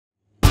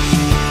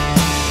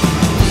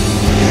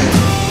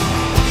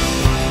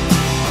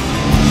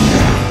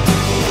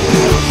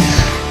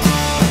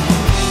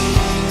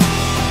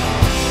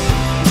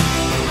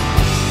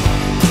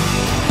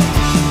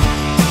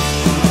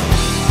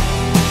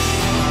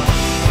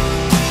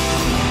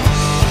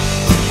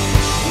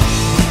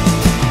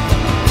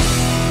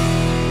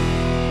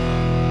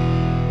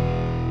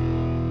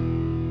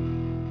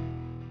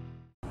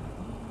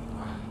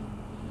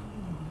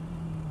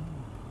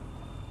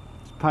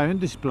pay and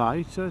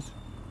display, it says.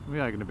 We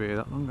ain't going to be here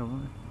that long, are we?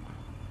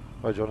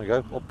 Where do you want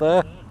to go? Up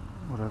there?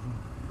 Whatever.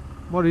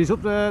 What is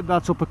up there?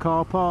 That's up a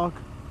car park.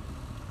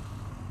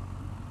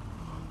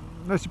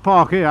 Let's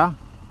park here.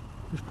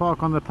 Just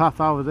park on the path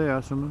over there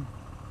or something.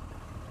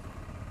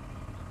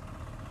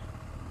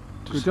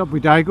 Good job we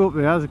dig up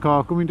there, there's a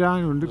car coming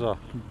down. Oh.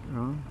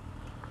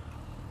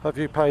 Have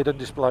you paid and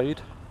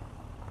displayed?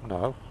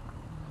 No.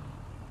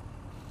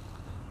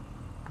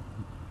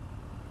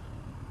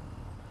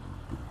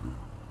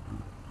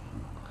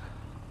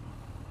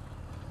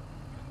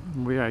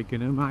 We ain't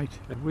gonna, mate.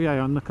 We ain't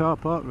on the car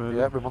park, really.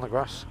 Yeah, we're on the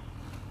grass.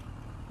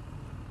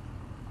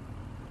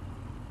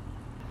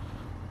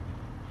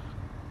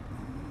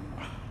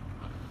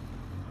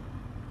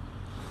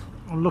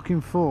 I'm looking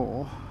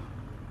for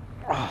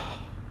a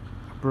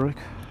brick.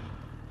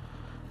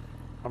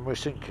 And we're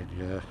sinking,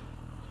 yeah.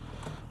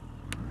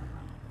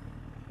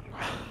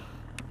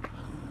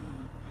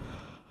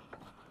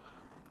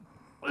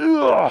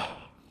 Ugh.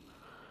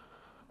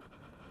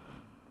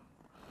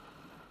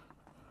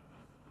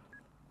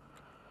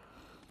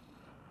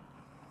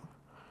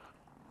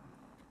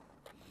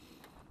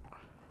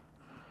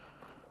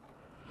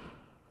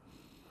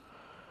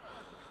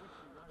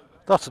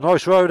 That's a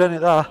nice road, isn't it,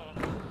 that?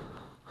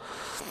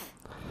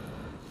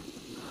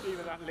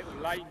 Even that little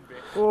lane bit.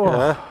 Oh.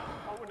 Yeah.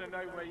 I want to know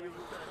where you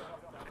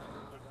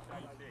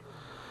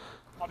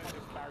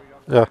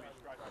Yeah.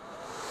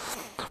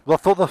 Well,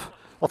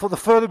 I thought the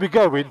further we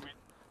going,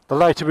 the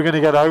later we're going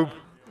to get home.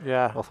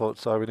 Yeah. I thought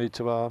so. We need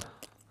to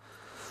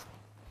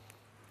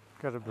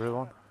Get a brew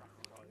on.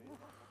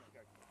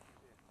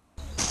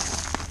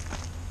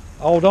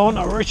 hold on,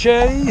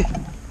 Richie.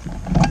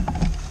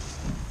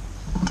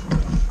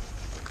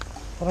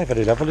 That ain't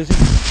very level, is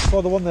it? Try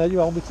the one there. You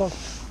hold me, Tom.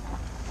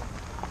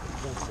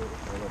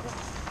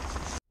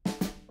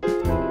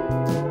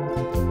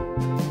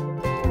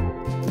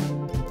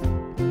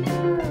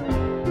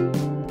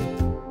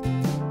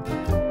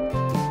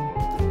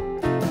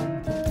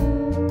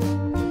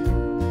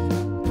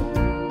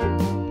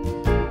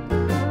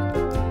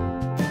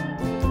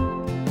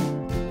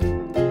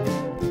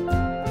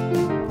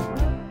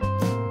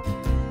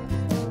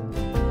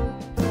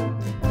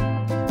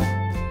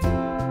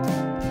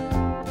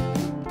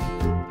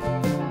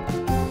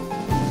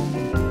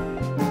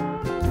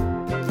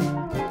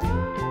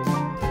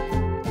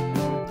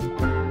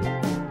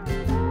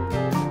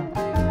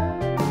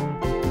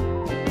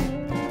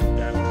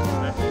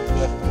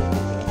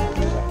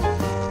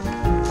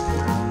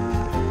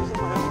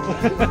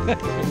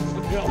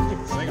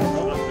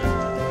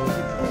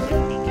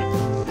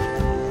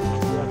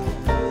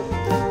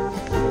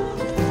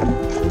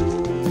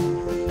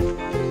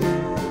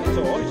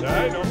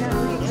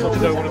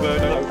 don't want to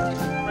burn out.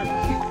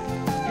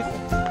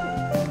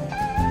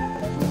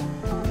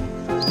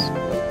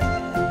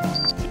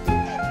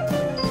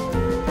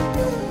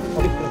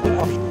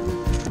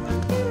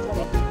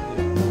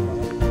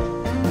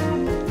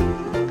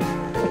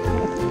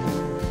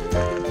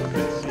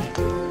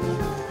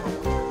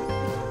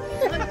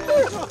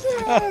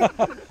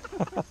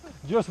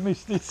 Just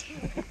missed it.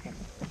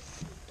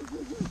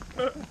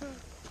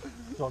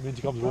 So it means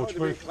it comes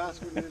waterproof.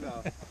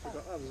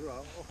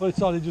 But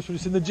it's only just when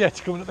it's in the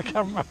jet coming at the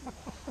camera.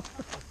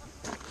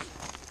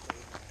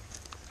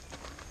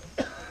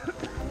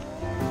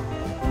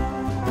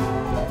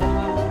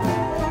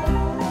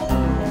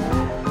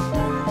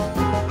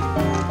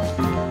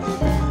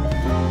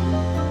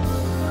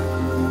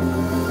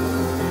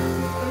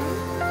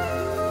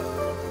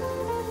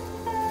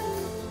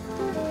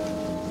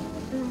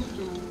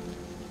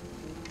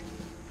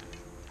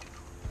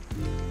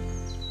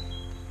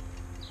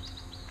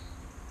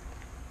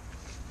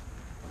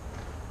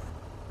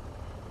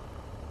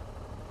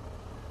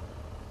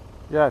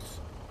 Yes.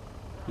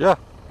 Yeah.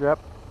 Yep.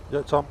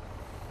 Yeah, Tom.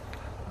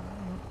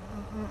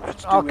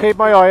 I'll keep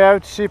my eye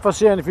out, see if I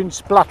see anything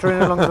splattering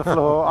along the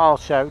floor, I'll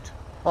shout.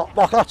 Oh,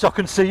 like that, I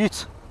can see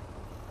it.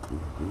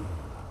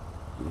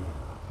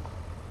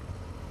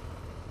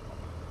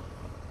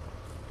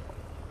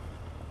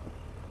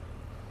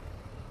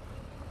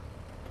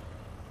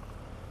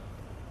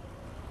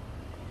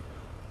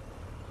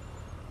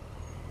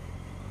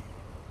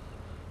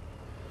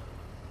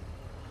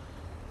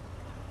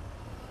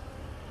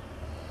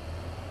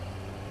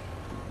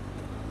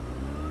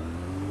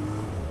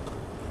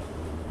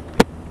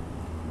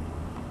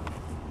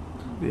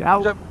 The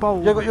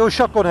outboard. You got your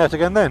shotgun out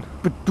again then?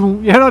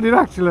 Yeah, I did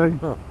actually.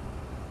 Oh.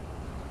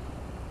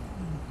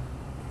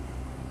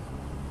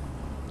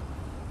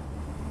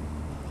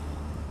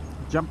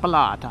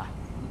 Jambalata,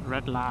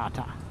 red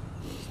lata.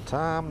 It's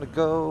time to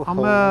go I'm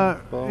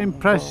home,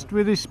 impressed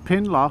with this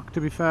pin lock,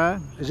 to be fair.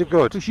 Is it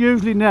good? Because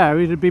usually now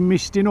it'd be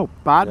misting up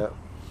bad. Yeah.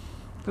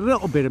 A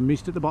little bit of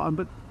mist at the bottom,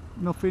 but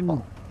nothing.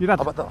 Oh. You'd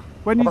have I to, bet,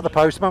 when I you, bet the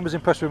postman was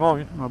impressed with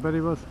mine. I bet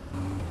he was.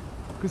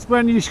 Because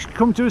when you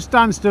come to a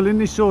standstill in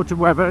this sort of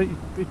weather,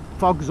 it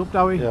fogs up,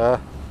 don't it?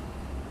 Yeah.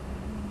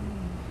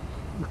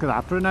 Look at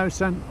that for an house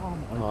then. Oh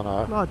my I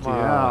know. bloody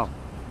Wow. hell.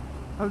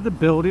 How did they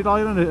build it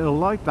like on a hill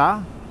like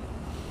that?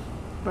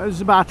 But there's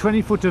about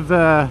 20 foot of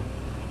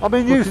I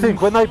mean, you Footings.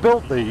 think when they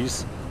built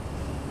these,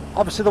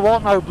 obviously there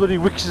weren't no bloody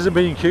Wickses and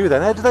B&Q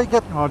then. How did they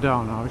get? I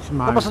don't know. It's They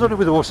must have amazing. done it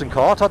with a horse and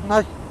cart, hadn't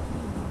they?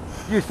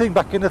 You think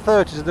back in the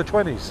 30s and the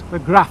 20s. The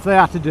graft they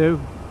had to do.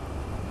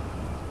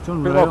 It's A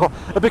bit unreal.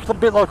 like, a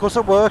bit like us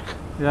at work.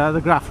 Yeah,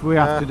 the graft we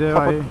have to do.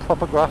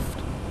 Proper graft.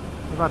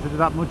 We've had to do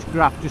that much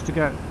graft just to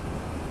get.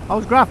 I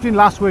was grafting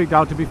last week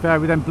though, to be fair,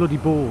 with them bloody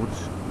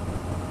boards.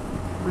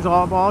 It was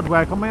hard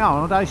work on my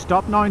own. A day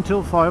stop, 9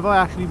 till 5. I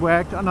actually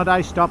worked, and a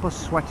day stop, I was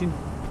sweating.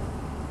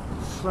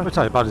 But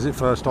how bad is it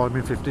first time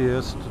in 50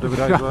 years to do a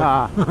day's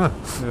work?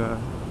 Yeah.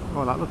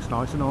 Oh, that looks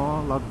nice and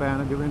all. Log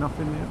burner going off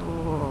in here.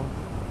 Oh,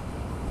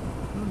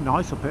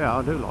 nice up here.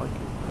 I do like it.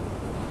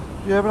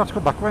 Yeah, we'll have to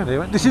come back round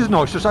here. This is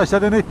nice, just as I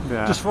said, isn't it?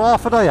 Yeah. Just for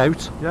half a day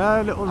out,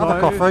 Yeah, a little have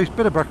a light. coffee,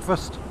 bit of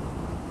breakfast.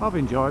 I've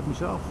enjoyed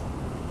myself,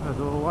 as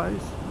always.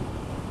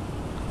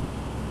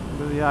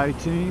 With the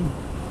A-team.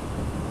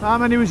 How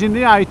many was in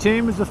the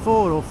A-team? Was there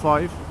 4 or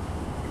 5?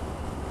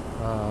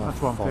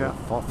 That's one for you.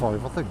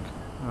 Five, I think.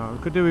 Oh,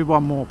 we could do with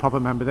one more proper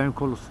member then,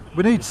 call us.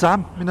 We need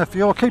Sam in the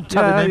field. I keep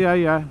telling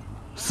him. Yeah.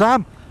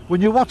 Sam,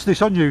 when you watch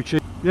this on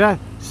YouTube, Yeah,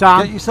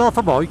 Sam. get yourself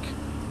a bike.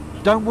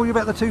 Don't worry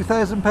about the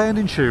 £2,000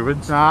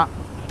 insurance. Nah.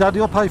 Daddy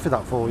will pay for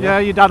that for you. Yeah,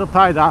 your dad will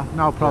pay that,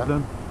 no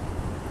problem.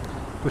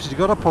 Because he's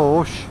got a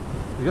Porsche,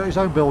 he's got his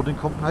own building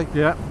company.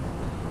 Yeah.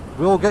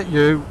 We'll get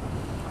you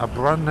a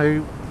brand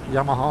new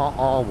Yamaha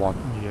R1.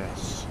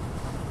 Yes.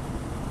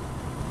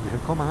 You can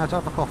come out,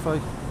 have a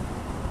coffee.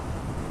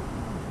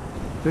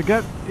 To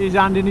get his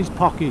hand in his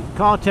pocket,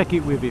 can't take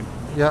it with him.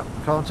 Yeah,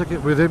 can't take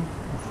it with him.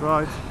 That's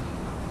right.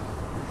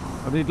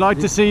 And he'd like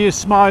to see you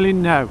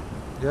smiling now.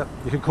 Yeah,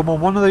 you can come on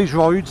one of these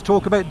rides,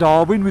 talk about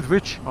Darwin with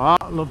Rich. Oh,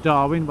 I love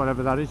Darwin,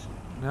 whatever that is.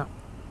 Yeah.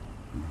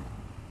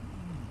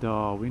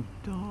 Darwin.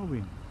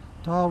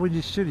 Darwin,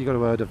 you should, you got a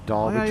word of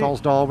Darwin. Oh, yeah,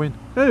 Charles Darwin.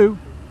 Who?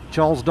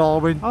 Charles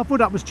Darwin. I thought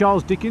that was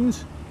Charles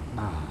Dickens.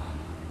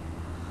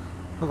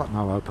 I've got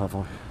no hope, have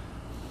I?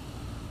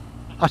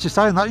 Actually,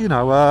 saying that, you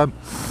know,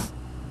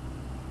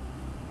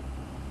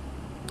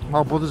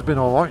 my brother's been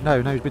alright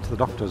now. Now he's been to the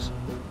doctors.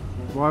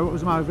 Why, what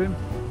was the matter with him?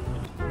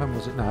 When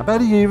was it now?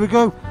 About a year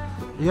ago.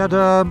 He had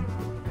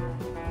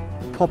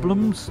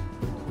problems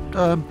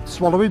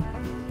swallowing.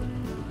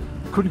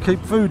 Couldn't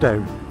keep food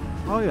down.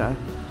 Oh yeah.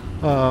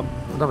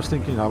 And I was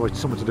thinking, you know, it's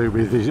something to do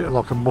with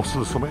like a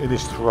muscle or something in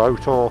his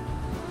throat, or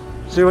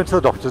so he went to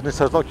the doctors and he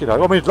says, look, you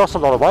know, I mean, he's lost a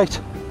lot of weight.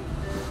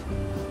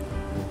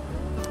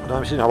 And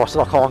I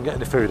said, I can't get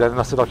any food down. And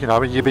I said, like, you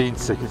know, you're being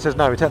sick. He says,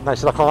 no, he said, I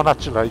can't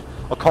actually,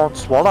 I can't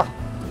swallow.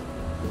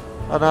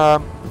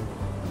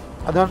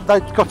 And then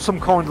they got some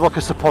kind of like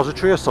a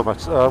suppository or something.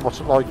 What's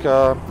it like?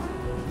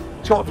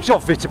 It's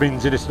got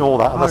vitamins in it and all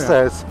that. And they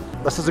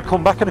says he'll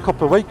come back in a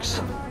couple of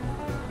weeks.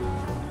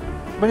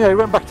 But yeah, he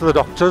went back to the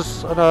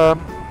doctors, and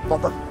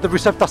the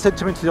receptionist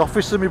sent him into the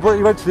office, and he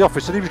went to the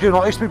office, and he was going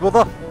like this, my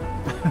brother.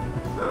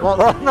 Like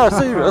that? No,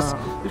 serious.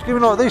 He was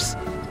going like this,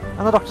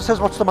 and the doctor says,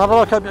 "What's the matter?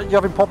 Like, you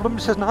having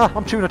problems?" He says, "Nah,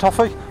 I'm chewing a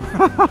toffee."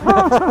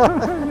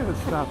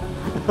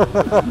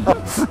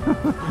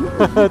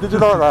 Did you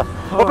like that?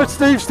 I bet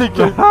Steve's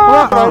thinking,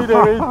 what are you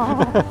doing?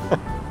 That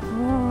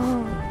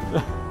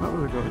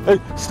was a good one. Hey,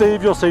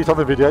 Steve, you'll see it on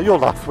the video. You'll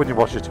laugh when you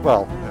watch it.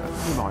 Well,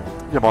 Yeah, you might.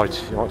 you might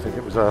think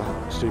it was a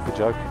stupid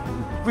joke.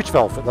 Which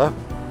Velvet though?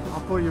 I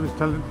thought you was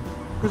telling,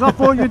 because I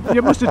thought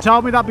you must have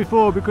told me that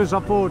before, because I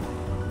thought,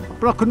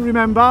 but I couldn't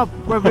remember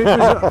whether it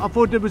was. I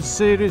thought there was a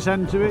serious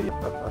end to it.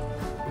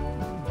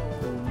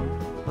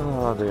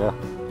 Oh dear.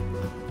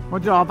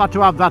 Well, I've had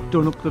to have that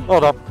done up the.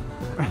 Hold on.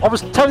 I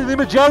was telling him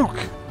a joke.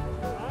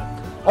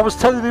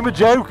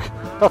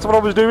 That's what I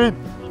was doing.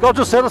 God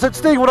just said, I said,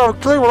 Steve, I don't have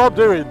a clue what I'm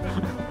doing.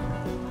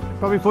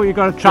 Probably thought you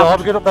got a Yeah, I'll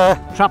get up there.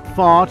 trap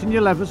fart in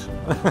your levers.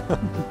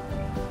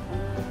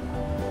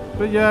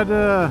 But yeah,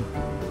 the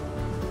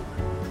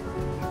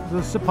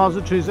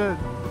suppositories they're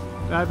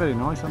very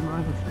nice, aren't they,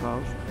 I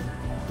suppose.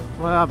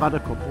 Well, I've had a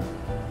couple.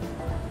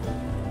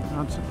 I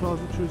had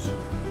suppositories.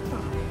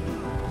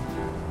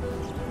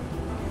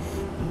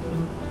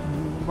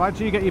 Why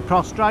do you get your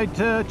prostate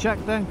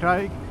checked then,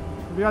 Craig?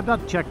 Have you had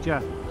that checked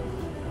yet?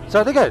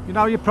 Say it again. You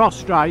know your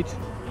prostate,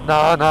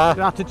 No.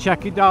 they have to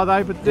check it, don't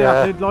they? But they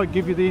Yeah. have to like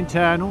give you the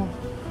internal.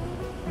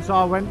 So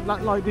I went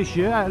like this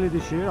year, early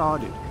this year, I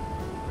did.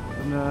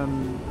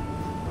 And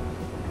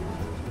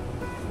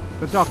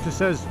the doctor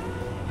says,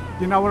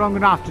 you know what I'm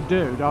going to have to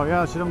do, don't you?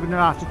 I said, I'm going to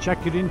have to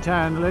check it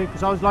internally,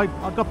 because I was like,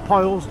 I've got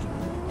piles,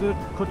 to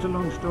cut a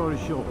long story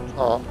short.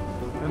 Oh.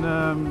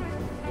 And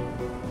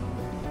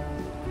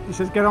he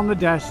says, get on the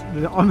desk.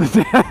 On the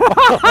desk.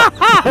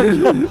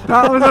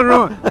 That was a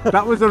wrong.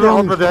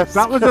 on the desk.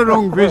 That was a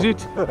wrong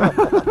visit.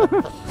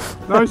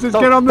 No, he says,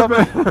 get on the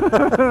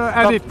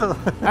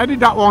edit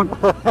that one.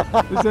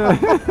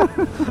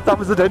 That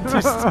was the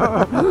dentist.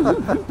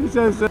 He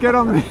says, get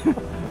on the. He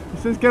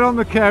says, get on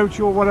the couch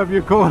or whatever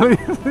you call it.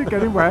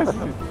 Getting worse.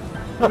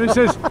 And he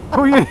says,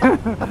 oh yeah.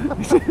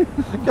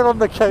 Get on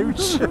the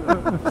couch.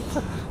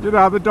 You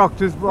know, the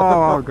doctor's,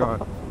 oh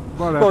God.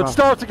 Whatever. Go on,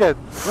 start again.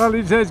 Well,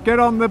 he says, get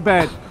on the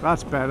bed.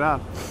 That's better.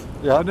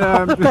 Yeah. And,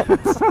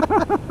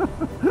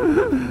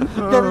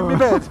 Get in my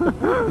bed.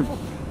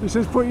 he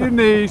says, put your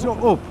knees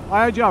up.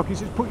 I joke. He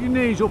says, put your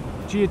knees up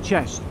to your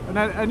chest. And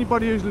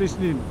anybody who's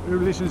listening, who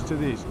listens to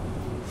this,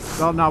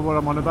 they'll know what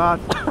I'm on about.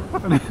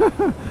 And he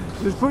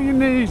says, put your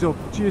knees up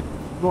to your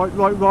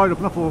right up.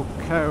 And I thought,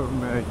 cow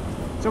me.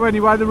 So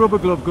anyway, the rubber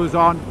glove goes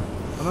on,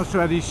 and I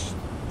said, he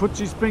puts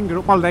his finger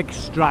up. My legs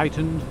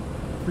straightened,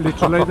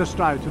 literally they're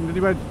straightened. And he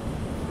went,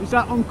 "Is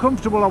that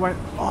uncomfortable?" I went,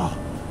 "Oh."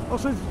 I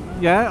said,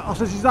 "Yeah." I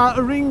says, "Is that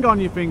a ring on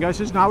your finger?" He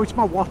says, "No, it's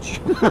my watch."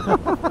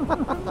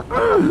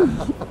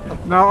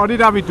 No, I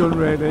did have it done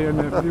really,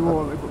 and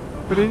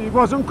but it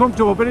was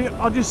uncomfortable. But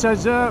I just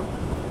says,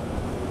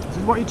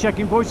 "What are you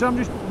checking for?" He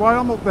says, "While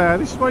I'm up there."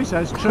 This is what he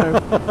says. True.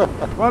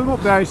 While I'm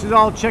up there, he says,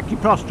 "I'll check your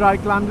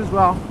prostate gland as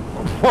well."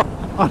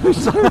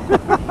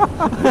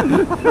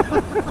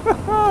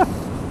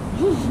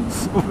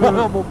 While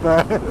I'm up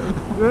there.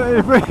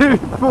 He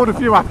pulled a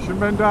few action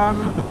men down.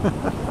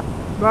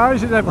 No, he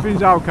says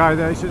everything's okay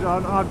there. He says,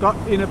 I've got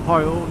in a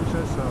pile. He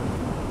says so.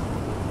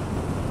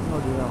 Oh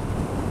dear.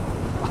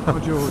 My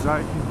jaw's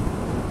aching.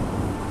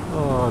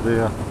 Oh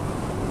dear.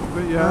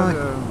 But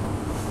yeah,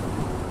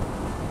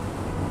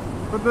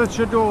 but they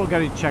should all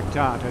get it checked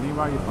out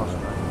anyway, your prostate.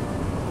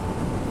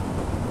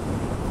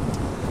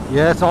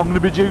 Yeah, so I'm going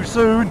to be due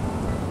soon.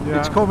 Yeah.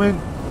 It's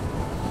coming.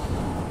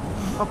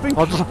 I think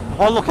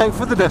I'll look out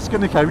for the desk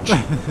and the couch.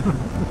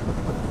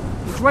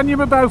 it's when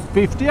you're about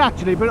 50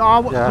 actually, but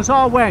because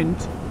I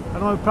went and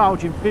I'm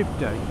approaching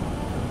 50.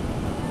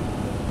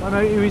 And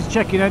he was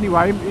checking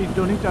anyway, he'd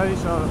done it,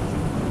 so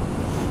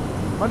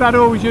my dad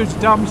always used to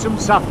tell me some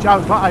soft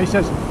jokes like that. He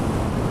says,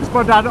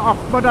 my dad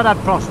had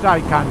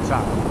prostate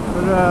cancer,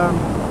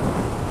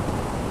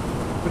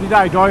 but he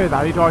died of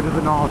that, he died of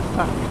an heart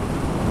attack.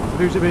 But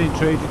he was being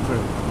treated for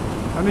it.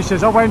 And he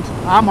says,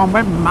 our mum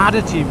went mad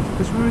at him,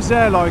 because we was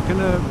there like, and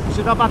he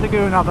said, "I've had to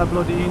go and have a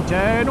bloody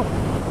internal."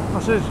 I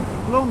says,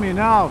 "Blow me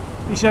now."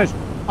 He says,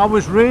 "I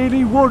was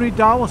really worried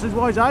though." I says,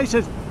 "Why is that?" He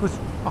says, "Because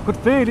I could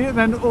feel it, and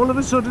then all of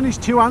a sudden his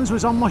two hands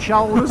was on my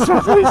shoulders." So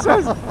he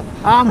says,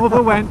 our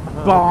mother went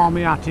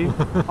balmy at him.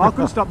 I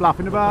couldn't stop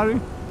laughing about it.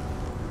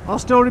 I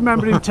still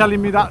remember him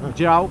telling me that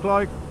joke,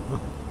 like,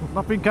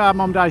 I think our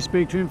mum didn't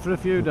speak to him for a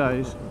few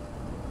days.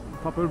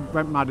 Papa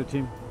went mad at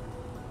him.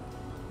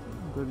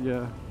 But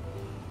yeah.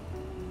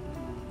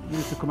 He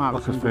used to come out. I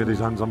could feel his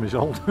hands on my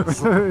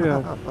shoulders.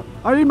 Yeah.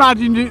 I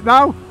imagined it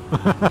now.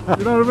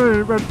 You know what I mean?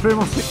 It went through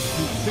my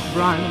sick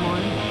brain of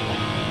mine.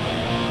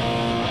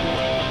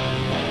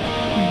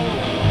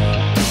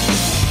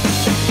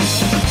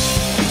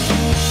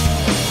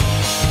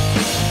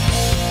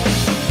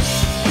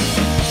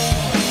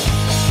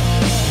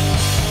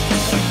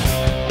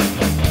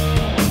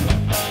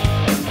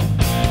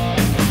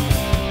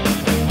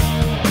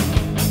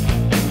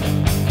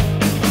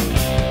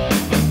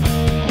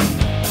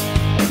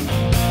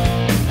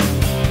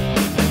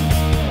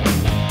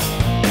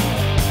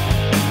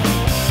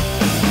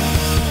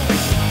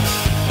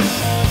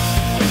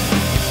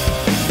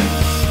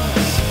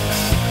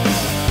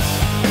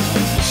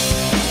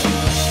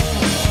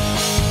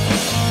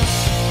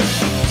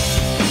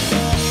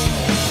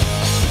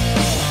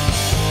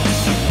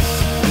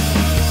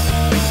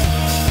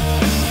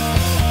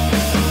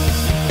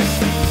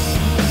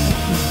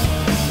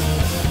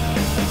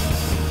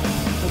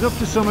 Up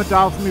to Summer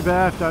Dow for my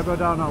birthday,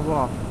 but I don't know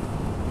what.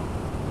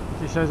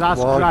 She says, "Ask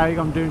Craig,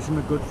 I'm doing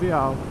something good for you."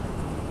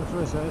 That's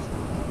what it says.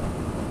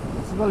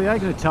 I said, "Well, you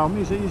ain't going to tell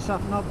me, is it? You're sat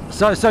up."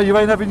 So you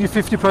ain't having your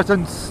 50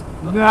 presents?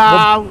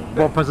 No!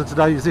 One present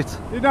today, is it?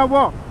 You know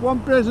what? One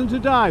present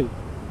today.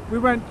 We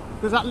went,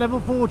 because at level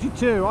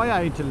 42,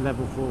 I ain't to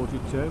level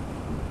 42.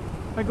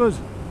 He goes,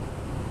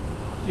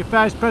 "Your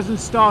first present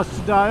starts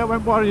today." I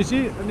went, "What is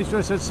it?" And he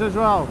says,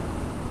 "Well."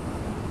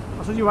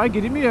 I said, "You ain't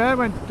getting me here." I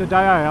went, "The day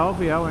I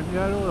have you." I went,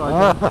 "Yeah, all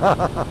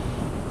right."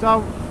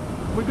 So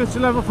we got to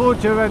level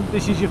 42 and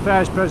 "This is your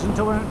first present."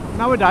 I went,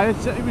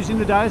 "Nowadays, it was in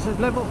the day, it says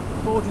level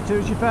 42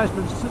 is your first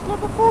present." It says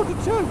level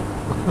 42.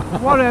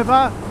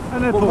 Whatever.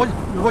 And then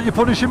What are you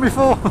punishing me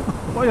for?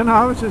 Well, you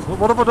know, it says,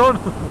 What have I done?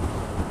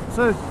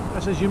 I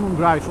says, "You're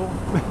ungrateful."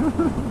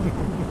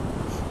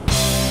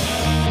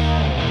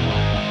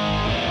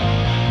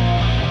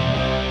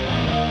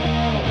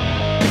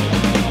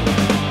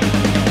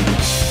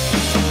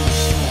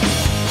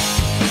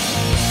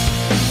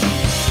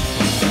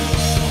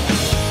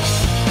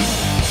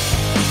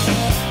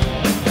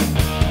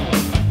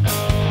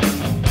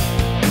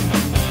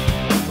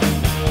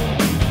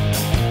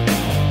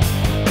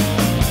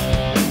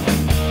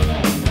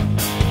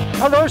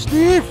 Hello,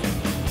 Steve.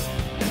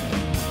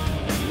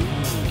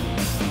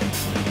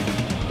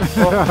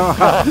 We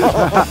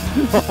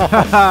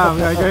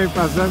are going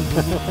past them.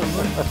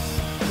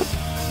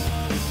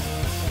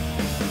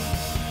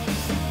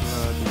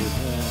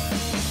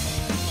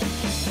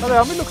 Oh, the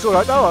helmet looks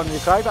alright though on you,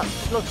 Craig. That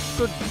looks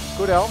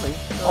good helmet.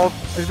 Oh,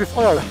 it's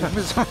before.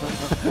 It's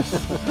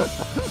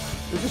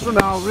just an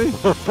helmet.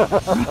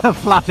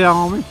 Flat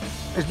helmet.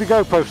 Is my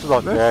GoPro still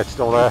on? Yeah, it's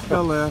still there.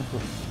 Still there.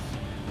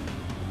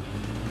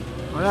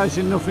 I ain't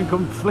seen nothing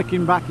come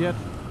flicking back yet.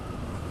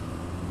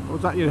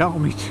 Was that your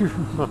helmet?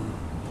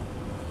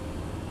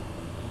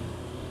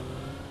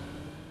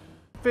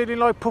 Feeling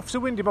like puffs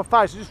of wind in my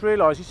face. I just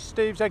realised it's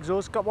Steve's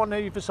exhaust. Got one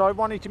either side.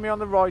 One hitting me on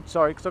the right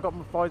side because I got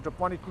my visor up.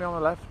 One hitting me on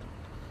the left.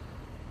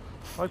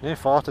 Like, He ain't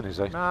farting, is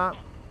he? nah.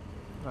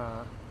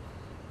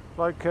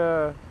 Like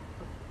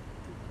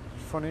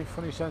funny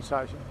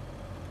sensation.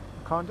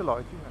 I kind of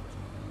like it.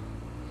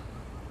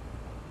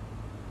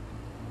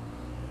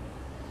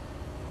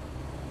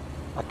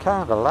 I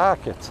kinda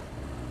like it.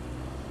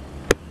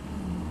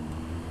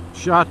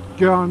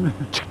 Shotgun.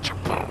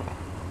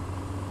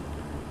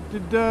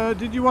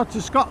 Did you watch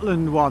the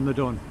Scotland one they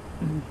done?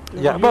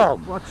 Yeah, well,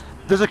 I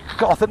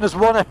think there's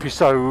one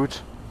episode.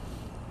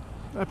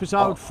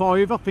 Episode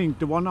 5, I think,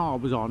 the one I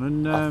was on,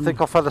 and I think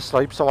I fell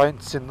asleep, so I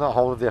ain't seen the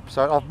whole of the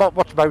episode. I've not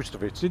watched most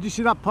of it. did you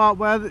see that part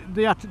where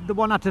the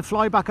one had to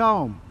fly back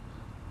home?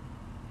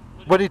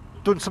 When he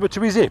done something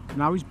to his hip.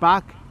 Now he's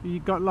back. He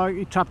got like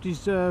he trapped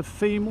his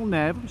female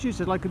nerve. She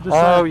said like a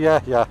Oh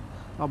yeah.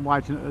 I'm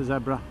waiting at a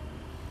zebra.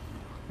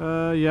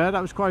 Yeah,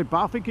 that was quite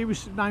bad. I think he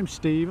was named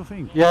Steve. I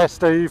think. Yeah,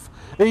 Steve.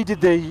 He did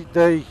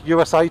the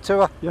USA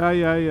tour.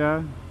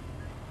 Yeah.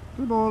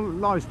 They're all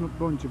nice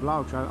bunch of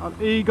blokes.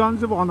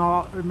 Egon's the one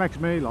who makes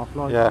me laugh.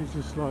 Like, Yeah. he's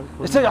just like.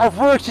 You see, I've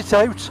worked it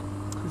out,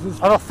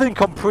 and I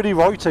think I'm pretty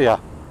right here.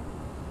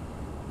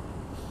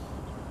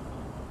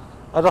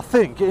 And I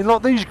think in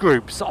like these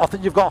groups, I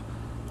think you've got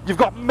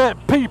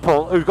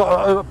people who've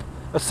got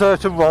a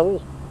certain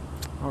role.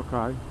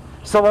 Okay.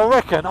 So I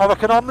reckon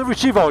I'm the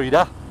Richy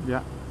Vida,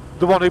 Yeah.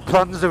 the one who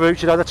plans the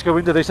route. You know, let's go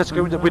into this. Let's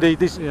go into. We need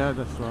this. Yeah,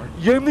 that's right.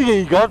 You're the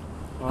Egon,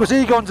 because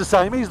Egon's the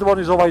same. He's the one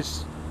who's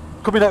always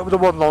coming out with the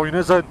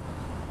one-liners and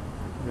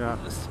Yeah.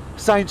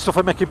 saying stuff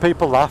and making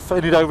people laugh,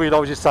 and you don't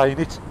realise you're saying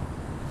it.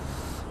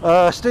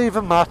 Steve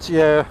and Matt,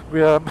 yeah,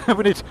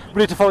 we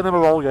need to find them a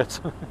role yet.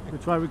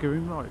 Which way are we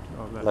going, right?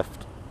 Or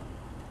Left.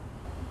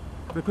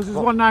 Because there's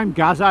one named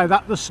Gazzo,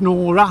 that the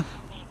snorer.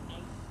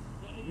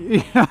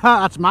 Yeah,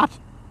 that's Matt.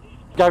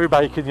 Gary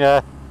Bacon, yeah.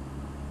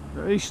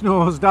 He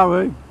snores,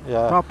 don't he?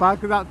 Yeah. Proper,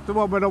 'cause that's the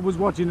one when I was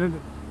watching the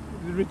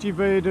Richy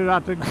Vida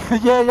had to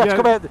Yeah, you have to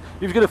come out.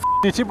 He was going to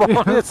hit him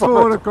on it.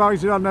 4 o'clock. He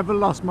said, I've never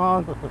lost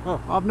mine.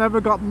 I've never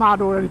got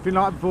mad or anything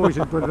like that before. He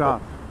said, but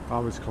I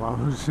was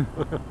close.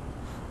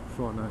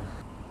 Funny.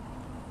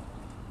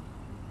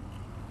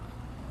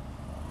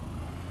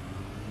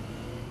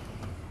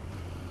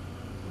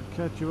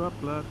 Catch you up,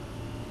 lad.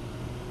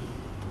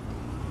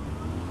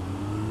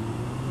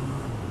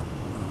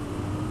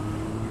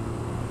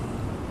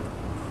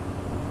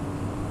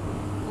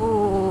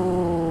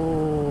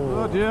 Oh,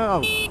 bloody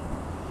hell.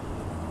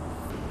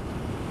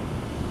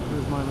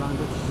 There's my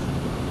language.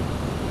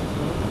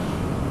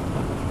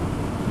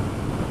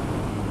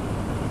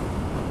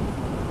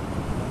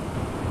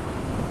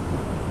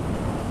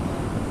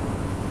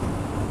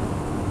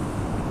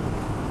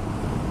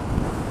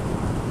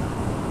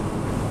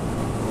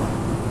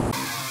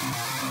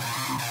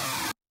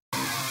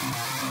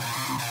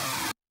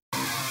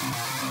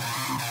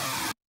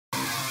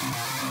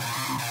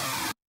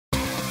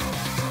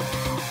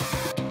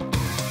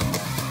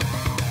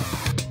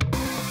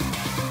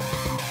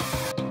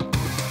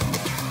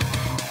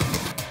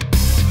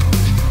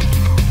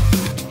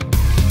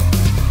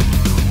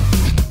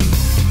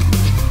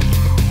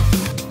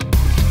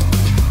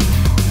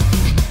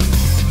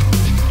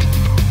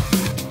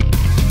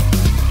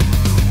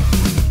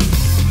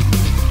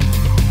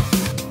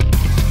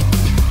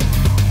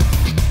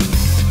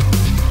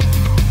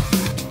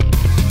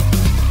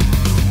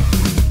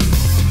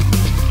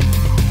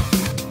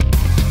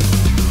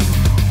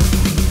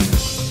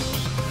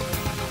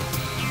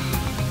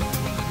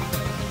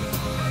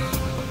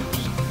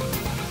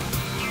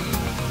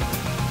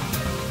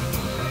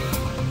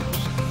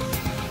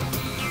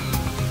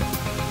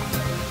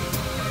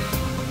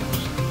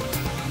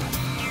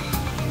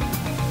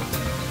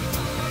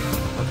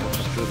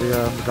 The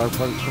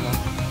GoPro's come on.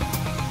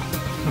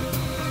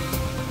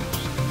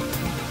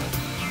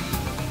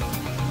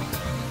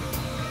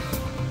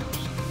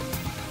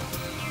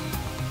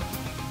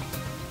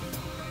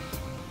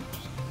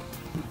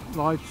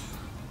 Lights,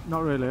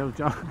 not really, I was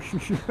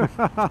joking.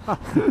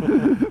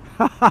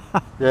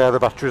 Yeah, the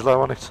battery's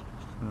low on it.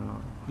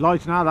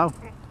 Lights now though.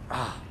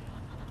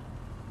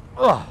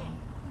 Oh.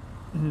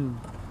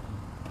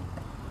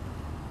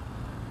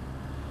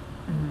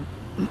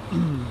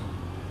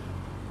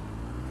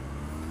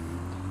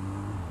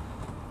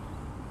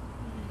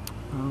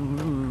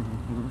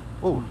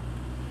 Oh.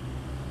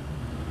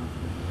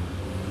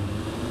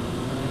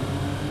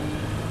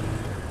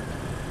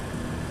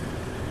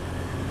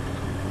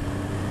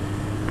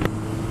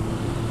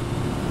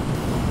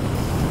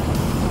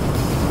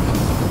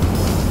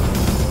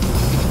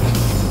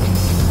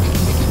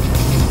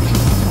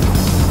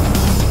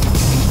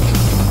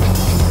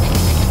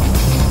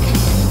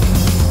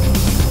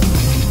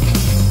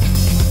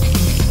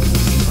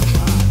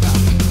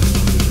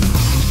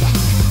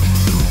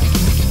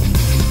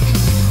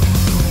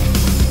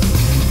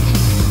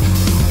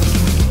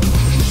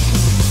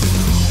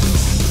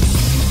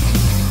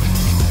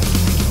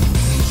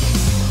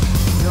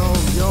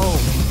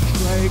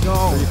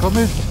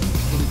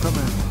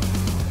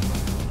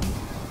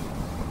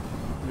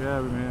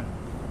 bear with me.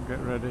 Get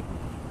ready.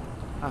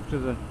 After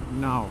the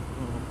no.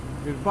 Oh,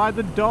 goodbye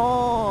the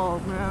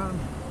dog, man.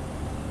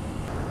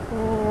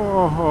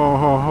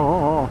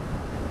 Oh.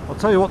 I'll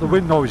tell you what the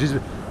wind noise is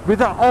with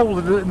that hole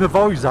in the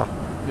visor.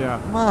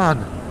 Yeah. Man.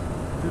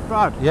 Is it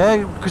bad? Yeah,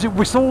 because it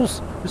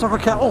whistles. It's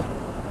like a kettle.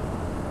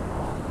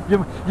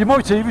 You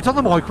might hear it on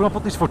the mic when I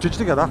put this footage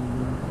together.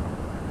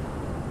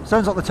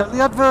 Sounds like the Tetley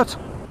advert.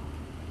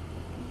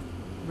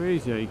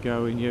 Where's he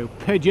going, you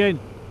pigeon?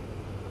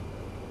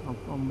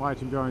 I'm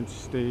waiting behind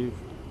Steve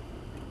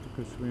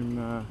because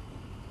we're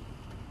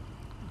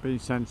being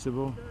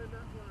sensible.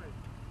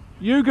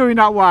 You going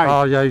that way?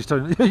 Oh yeah, he's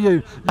turning.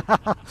 You.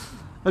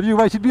 Have you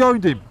waited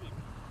behind him?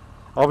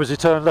 Or was he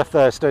turned left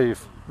there,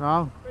 Steve?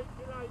 No.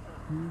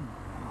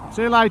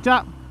 See you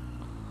later.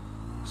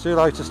 See you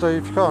later,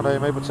 Steve. You can't hear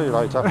me, but see you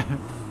later.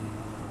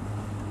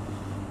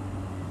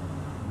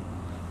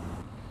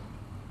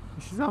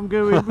 He says, I'm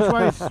going.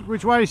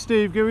 Which way is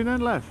Steve going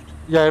then? Left?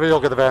 Yeah, we'll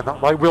go the van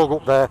that way. We'll go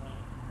up there.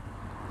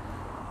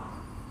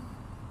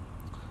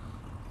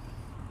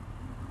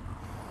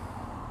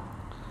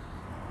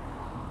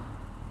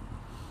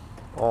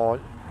 Oh.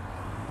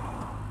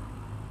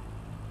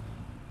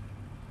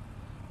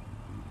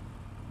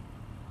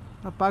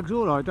 That bag's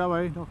alright, that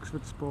way.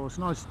 Oxford Sports.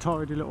 Nice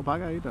tidy little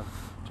bag, either.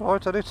 It's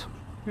alright, isn't it?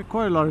 Yeah,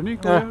 quite a lot in it,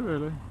 Yeah.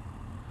 really.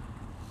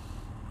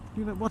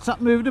 You know, what's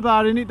that moving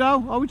about in it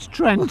though? Oh, it's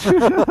Trent.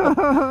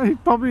 He's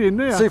probably in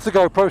there. See if the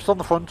GoPro's on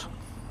the front.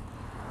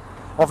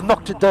 I've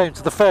knocked it down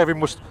to the fairing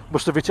must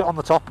have hit it on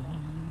the top.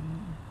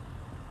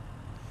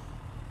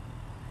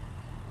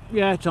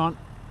 Yeah, it's on.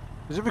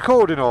 Is it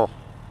recording or?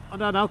 I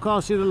don't know,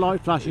 can't see the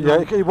light flashing Yeah,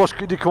 on.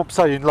 it come up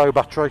saying low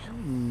battery.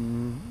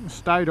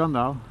 Stayed on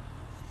though.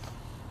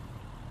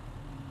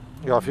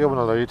 Yeah, if you want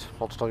to lead,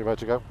 I'll just tell you where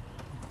to go.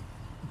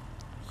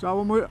 So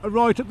when we're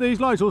right at these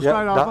lights or Yeah,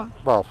 straight over?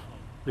 well,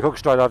 you hook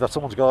straight over, that's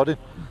someone's garden.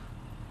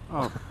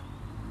 Oh.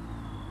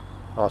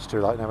 Oh, it's too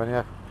late now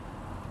anyhow.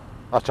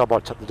 Actually, I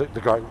might take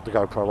the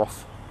GoPro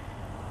off.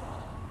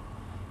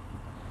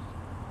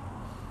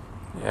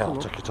 Yeah, I'll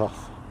take it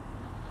off.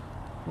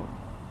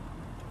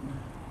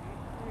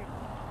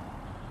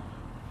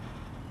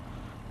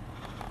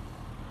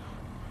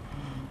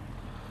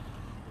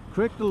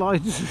 Quick, the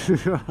lights.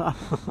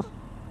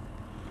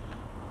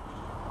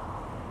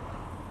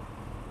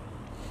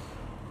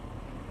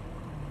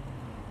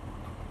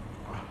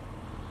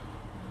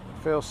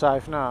 Feel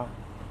safe now.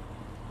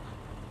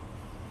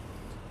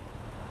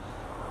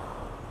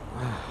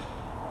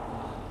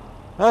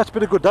 It's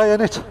been a good day,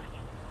 hasn't it?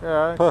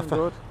 Yeah, it's been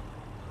good.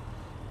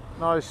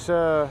 Nice.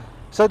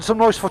 Sent some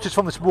nice footage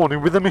from this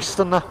morning with the mist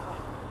and that.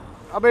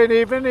 I mean,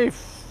 even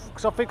if,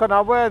 because I think I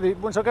know where,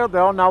 once I get up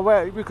there, I know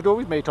where, we could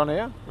always meet on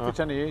here, if it's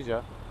any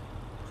easier.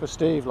 For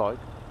Steve, like.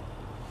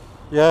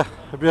 Yeah,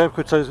 we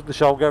could say the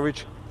Shell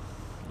garage.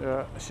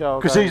 Yeah, Shell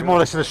because he's more or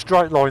less in a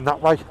straight line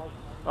that way.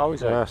 Oh,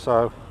 is he? Yeah,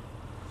 so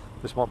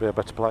this might be a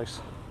better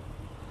place.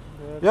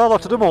 Yeah, I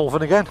like to do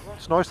Malvern again.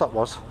 It's nice that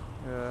was.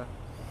 Yeah.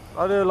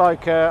 I do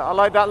like, I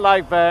like that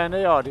lake there in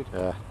the yard.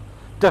 Yeah.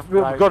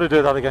 Definitely, we've got to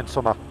do that again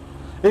summer.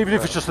 Even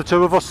if it's just the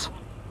two of us.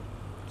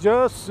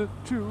 Just the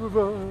two of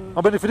us.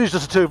 I mean, if it is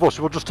just the two of us,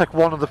 we'll just take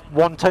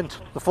one tent,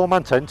 the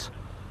 4-man tent.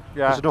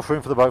 Yeah. There's enough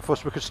room for the both of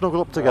us. We could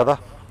snuggle up together.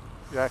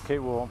 Yeah,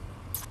 keep warm.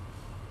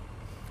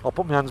 I'll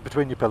put my hands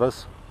between your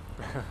pillars.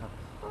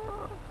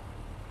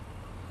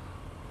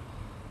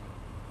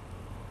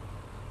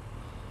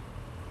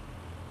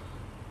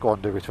 Go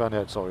on, do it around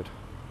the outside.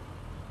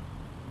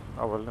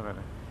 I will in a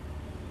minute.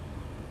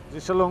 Is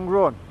this a long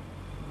run?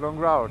 Long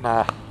road?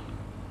 Nah.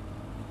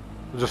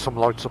 There's just some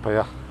lights up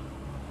here.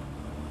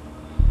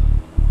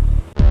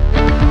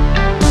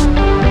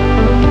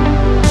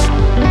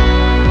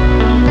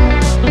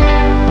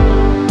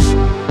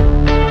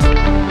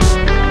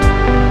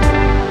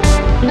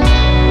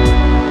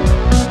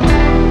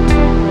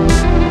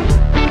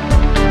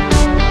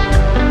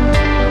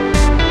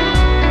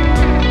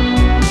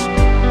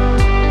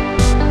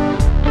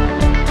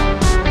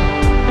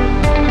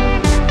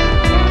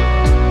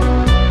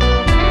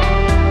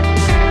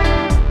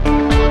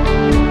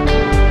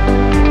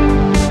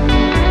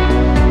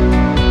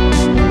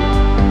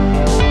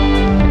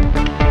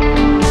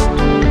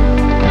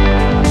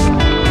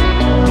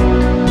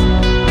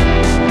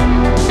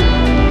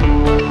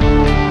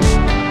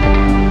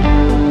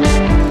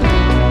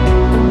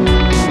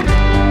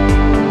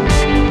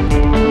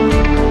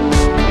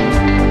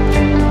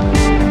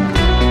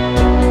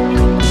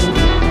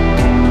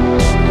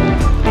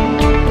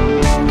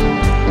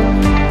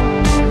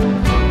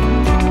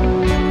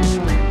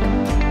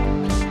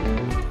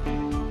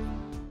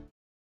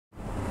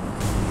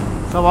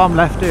 So I'm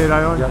left here,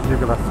 are you? Yeah, you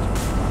go left.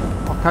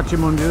 I'll catch you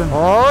Monday then.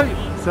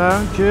 Alright.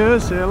 So,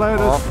 cheers, see you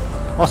later.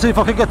 I'll see if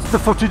I can get the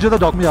footage of the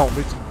dog me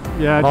helmet.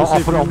 Yeah, I'll just see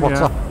if put it on you can-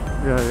 WhatsApp.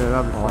 Yeah,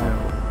 that'll be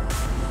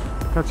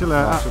fine. Catch you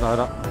later. Catch you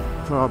later.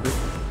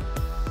 Bye.